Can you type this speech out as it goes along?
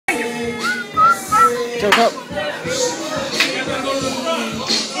Choke up. Come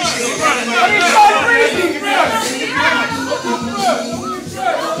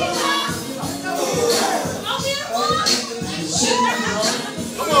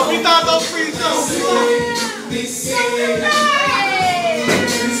on, Vita, don't freeze up.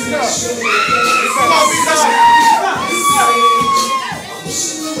 Come on, Vita.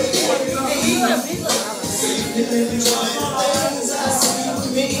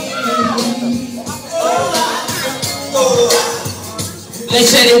 They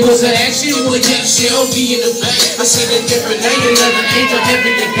said it was an action, would you she'll be in the bank. I see the different name, another angel,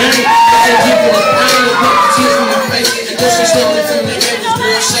 heaven the game. I ain't giving a pain, a couple tears from my face. And then she stepping from the heavens,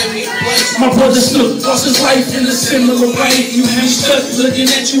 girl, save me a place. My brother Snoop lost his life in a similar way. You be stuck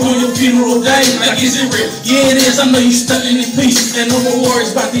looking at you on your funeral day. Like, is it real? Yeah, it is. I know you stunting in peace. And no more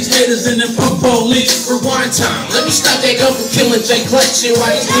worries about these haters and them punk police. Rewind time. Let me stop that gun from killing Jay Clutch. And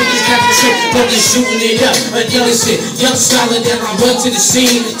why these niggas got the shit, but they shooting it up. But young shit, young solid that I run to the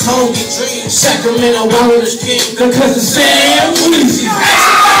scene. The Tony Dream, Sacramento, Warriors King. The cousin Sam Weezy.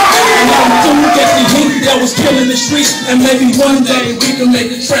 And I'm through with the heat that was killing the streets. And maybe one day we can make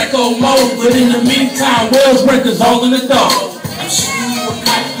the track old mode. But in the meantime, Wells Breakers all in the dog. I'm shooting you a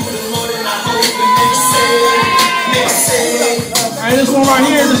kite through the Lord and I hope it makes sense. Alright, this one right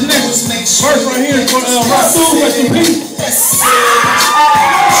here, this next verse right here is for Rasul, rest in peace.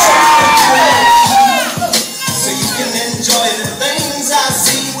 So you can enjoy the things I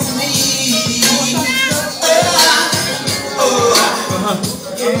see with me. I'm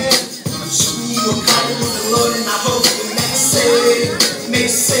shooting you a kite with the Lord and I hope it makes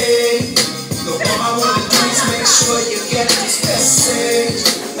sense. But what I want to do is make sure you get this message.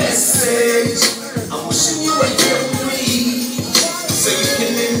 I'm wishing you were here with me, so you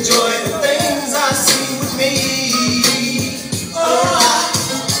can enjoy the things I see with me.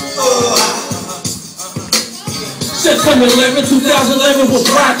 September 11, 2011 was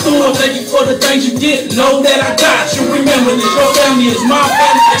right through. Thank you for the things you didn't know that I got. You remember this, your family is my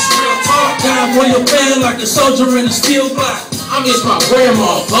family. That's real talk. God for your family like a soldier in a steel block. I miss my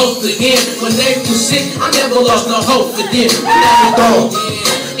grandma, both again. When they were sick, I never lost no hope for them. Now I'm gone,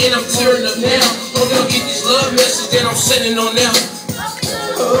 yeah. And I'm tearing up now. Hope they'll get this love message that I'm sending on them.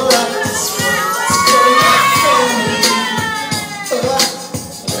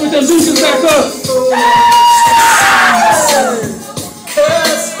 Put them deuces back up.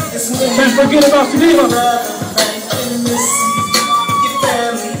 Can't forget about Geneva.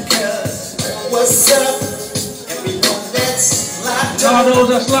 What's up? All those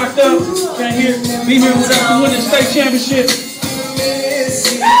that's locked up can't be here without the winning state championship.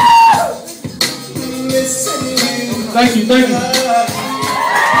 Thank you.